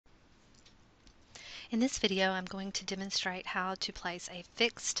In this video, I'm going to demonstrate how to place a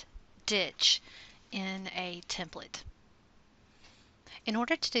fixed ditch in a template. In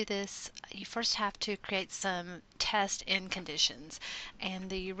order to do this, you first have to create some test end conditions, and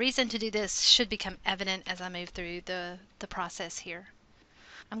the reason to do this should become evident as I move through the process here.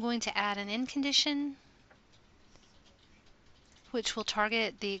 I'm going to add an end condition which will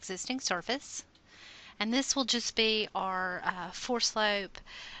target the existing surface, and this will just be our foreslope.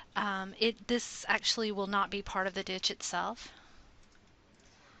 This actually will not be part of the ditch itself.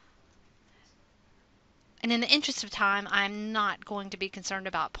 And in the interest of time, I'm not going to be concerned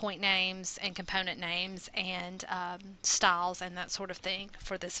about point names and component names and styles and that sort of thing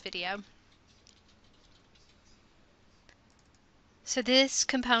for this video. So this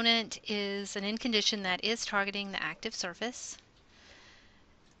component is an end condition that is targeting the active surface.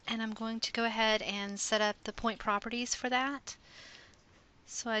 And I'm going to go ahead and set up the point properties for that.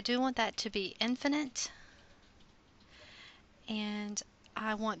 So I do want that to be infinite. And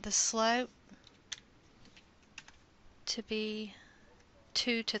I want the slope to be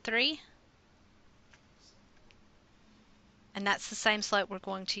 2 to 3. And that's the same slope we're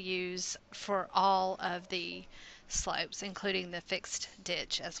going to use for all of the slopes, including the fixed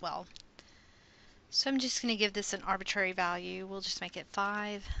ditch as well. So I'm just going to give this an arbitrary value. We'll just make it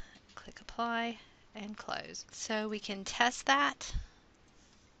 5, click apply, and close. So we can test that.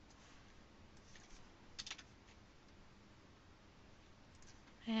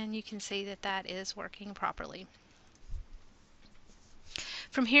 And you can see that that is working properly.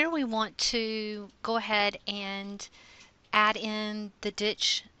 From here we want to go ahead and add in the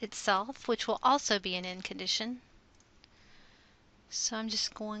ditch itself, which will also be an end condition. So I'm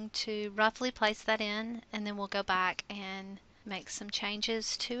just going to roughly place that in, and then we'll go back and make some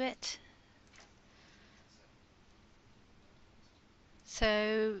changes to it.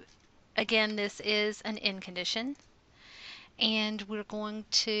 So again, this is an end condition, and we're going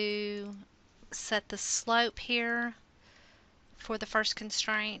to set the slope here for the first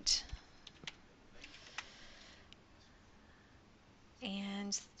constraint,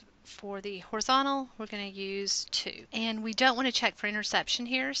 and for the horizontal we're going to use 2. And we don't want to check for interception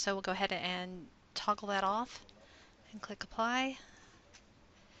here, so we'll go ahead and toggle that off and click apply.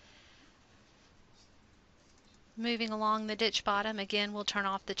 Moving along the ditch bottom, again we'll turn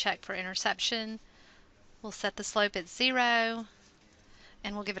off the check for interception. We'll set the slope at 0,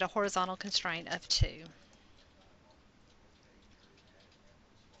 and we'll give it a horizontal constraint of 2.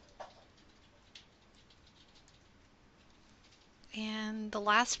 And the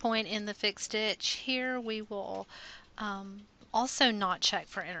last point in the fixed ditch here, we will also not check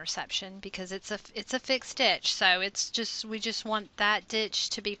for interception because it's a fixed ditch. So we just want that ditch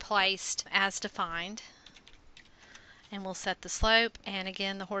to be placed as defined. And we'll set the slope, and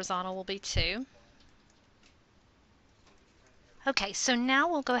again the horizontal will be 2. Okay, so now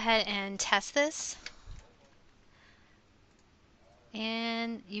we'll go ahead and test this.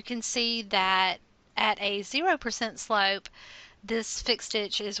 And you can see that at a 0% slope, this fixed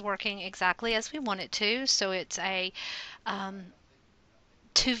ditch is working exactly as we want it to. So it's a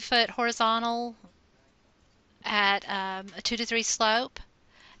 2-foot horizontal at a 2 to 3 slope,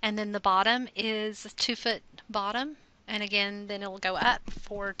 and then the bottom is a 2-foot bottom, and again then it will go up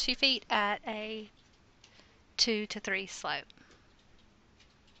for 2 feet at a 2 to 3 slope.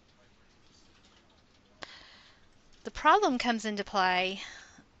 The problem comes into play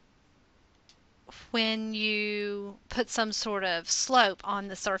when you put some sort of slope on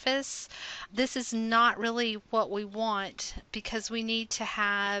the surface. This is not really what we want because we need to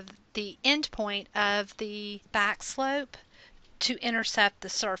have the end point of the back slope to intercept the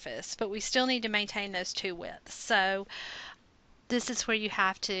surface, but we still need to maintain those 2 widths. So this is where you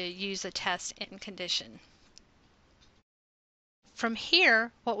have to use a test end condition. From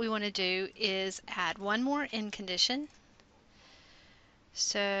here, what we want to do is add one more end condition.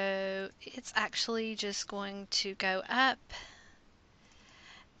 So it's actually just going to go up,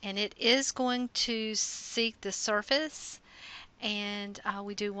 and it is going to seek the surface, and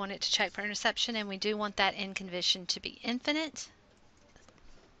we do want it to check for interception, and we do want that end condition to be infinite.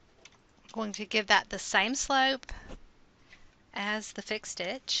 We're going to give that the same slope as the fixed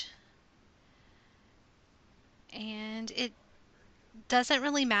ditch, and it doesn't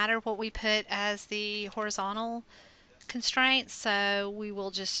really matter what we put as the horizontal constraint, so we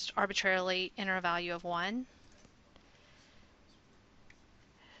will just arbitrarily enter a value of 1.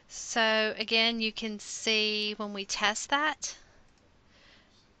 So again, you can see when we test that,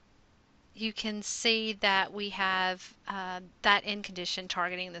 you can see that we have that end condition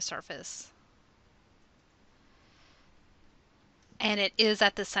targeting the surface. and it is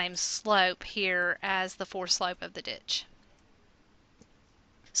at the same slope here as the foreslope of the ditch.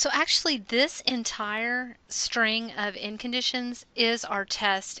 So actually this entire string of end conditions is our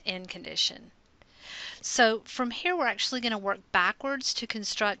test end condition. So from here we're actually going to work backwards to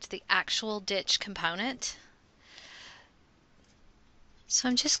construct the actual ditch component. So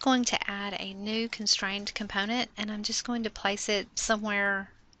I'm just going to add a new constrained component, and I'm just going to place it somewhere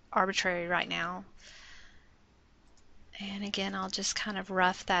arbitrary right now. And again, I'll just kind of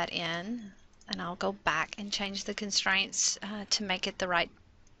rough that in, and I'll go back and change the constraints to make it the right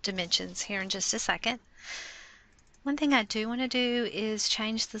dimensions here in just a second. One thing I do want to do is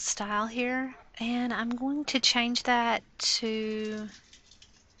change the style here, and I'm going to change that to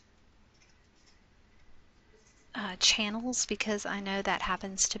channels because I know that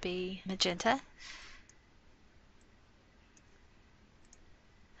happens to be magenta.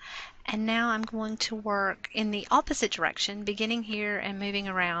 And now I'm going to work in the opposite direction, beginning here and moving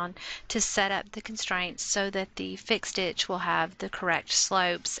around to set up the constraints so that the fixed ditch will have the correct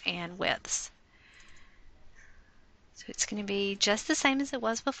slopes and widths. So it's going to be just the same as it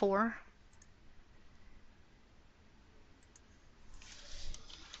was before.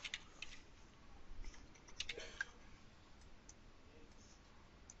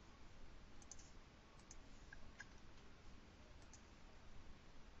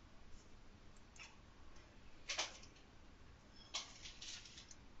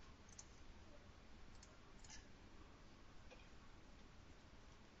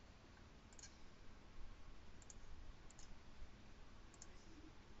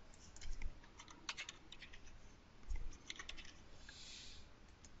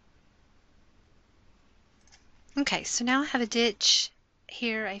 Okay, so now I have a ditch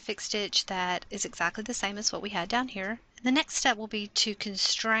here, a fixed ditch that is exactly the same as what we had down here. The next step will be to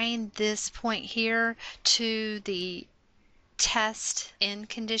constrain this point here to the test end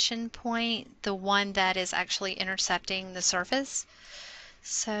condition point, the one that is actually intercepting the surface.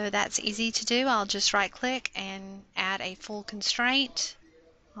 So that's easy to do. I'll just right click and add a full constraint.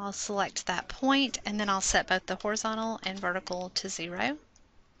 I'll select that point and then I'll set both the horizontal and vertical to 0.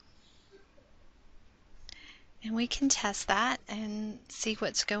 And we can test that and see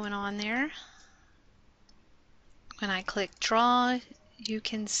what's going on there. When I click draw, you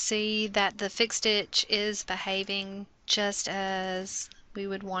can see that the fixed ditch is behaving just as we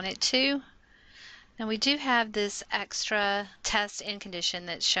would want it to. Now we do have this extra test end condition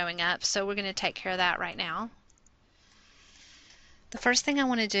that's showing up, so we're going to take care of that right now. The first thing I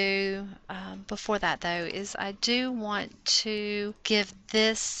want to do before that though is I do want to give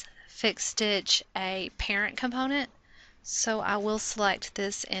this fixed ditch a parent component. So I will select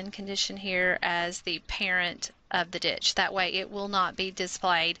this end condition here as the parent of the ditch. That way it will not be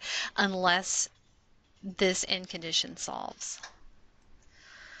displayed unless this end condition solves.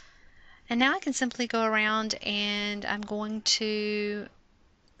 And now I can simply go around and I'm going to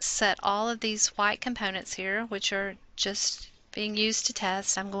set all of these white components here, which are just being used to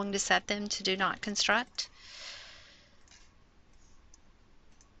test. I'm going to set them to do not construct.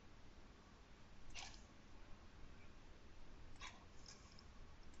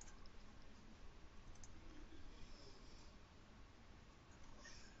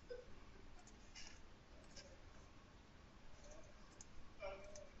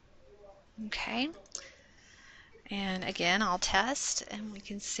 Okay. And again, I'll test and we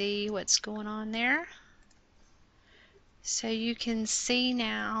can see what's going on there. So you can see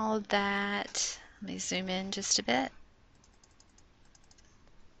now that, let me zoom in just a bit.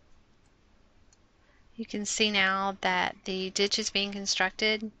 You can see now that the ditch is being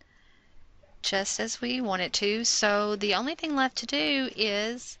constructed just as we want it to. So the only thing left to do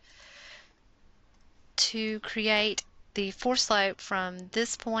is to create the foreslope from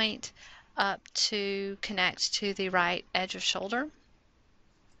this point up to connect to the right edge of shoulder.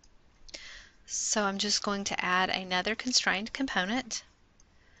 So I'm just going to add another constrained component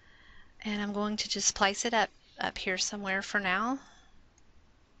and I'm going to just place it up here somewhere for now.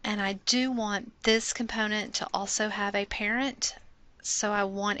 And I do want this component to also have a parent, so I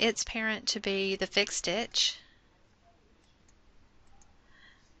want its parent to be the fixed ditch.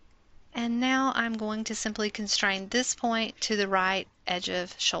 And now I'm going to simply constrain this point to the right edge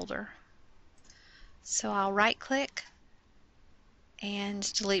of shoulder. So I'll right click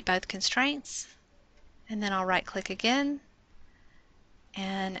and delete both constraints, and then I'll right click again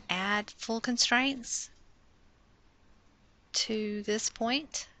and add full constraints to this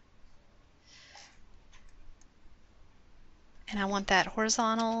point. And I want that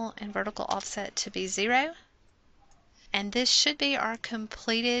horizontal and vertical offset to be 0. And this should be our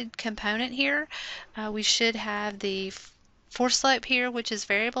completed component here. We should have the foreslope here, which is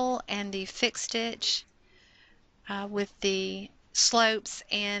variable, and the fixed stitch with the slopes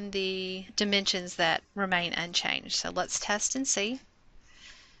and the dimensions that remain unchanged. So let's test and see.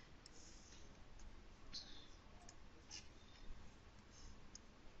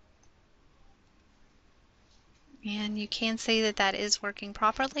 And you can see that that is working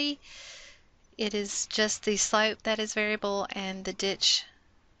properly. It is just the slope that is variable and the ditch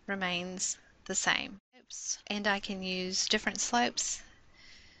remains the same. And I can use different slopes.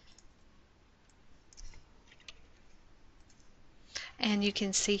 And you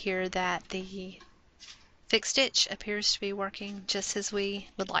can see here that the fixed stitch appears to be working just as we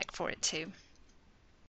would like for it to.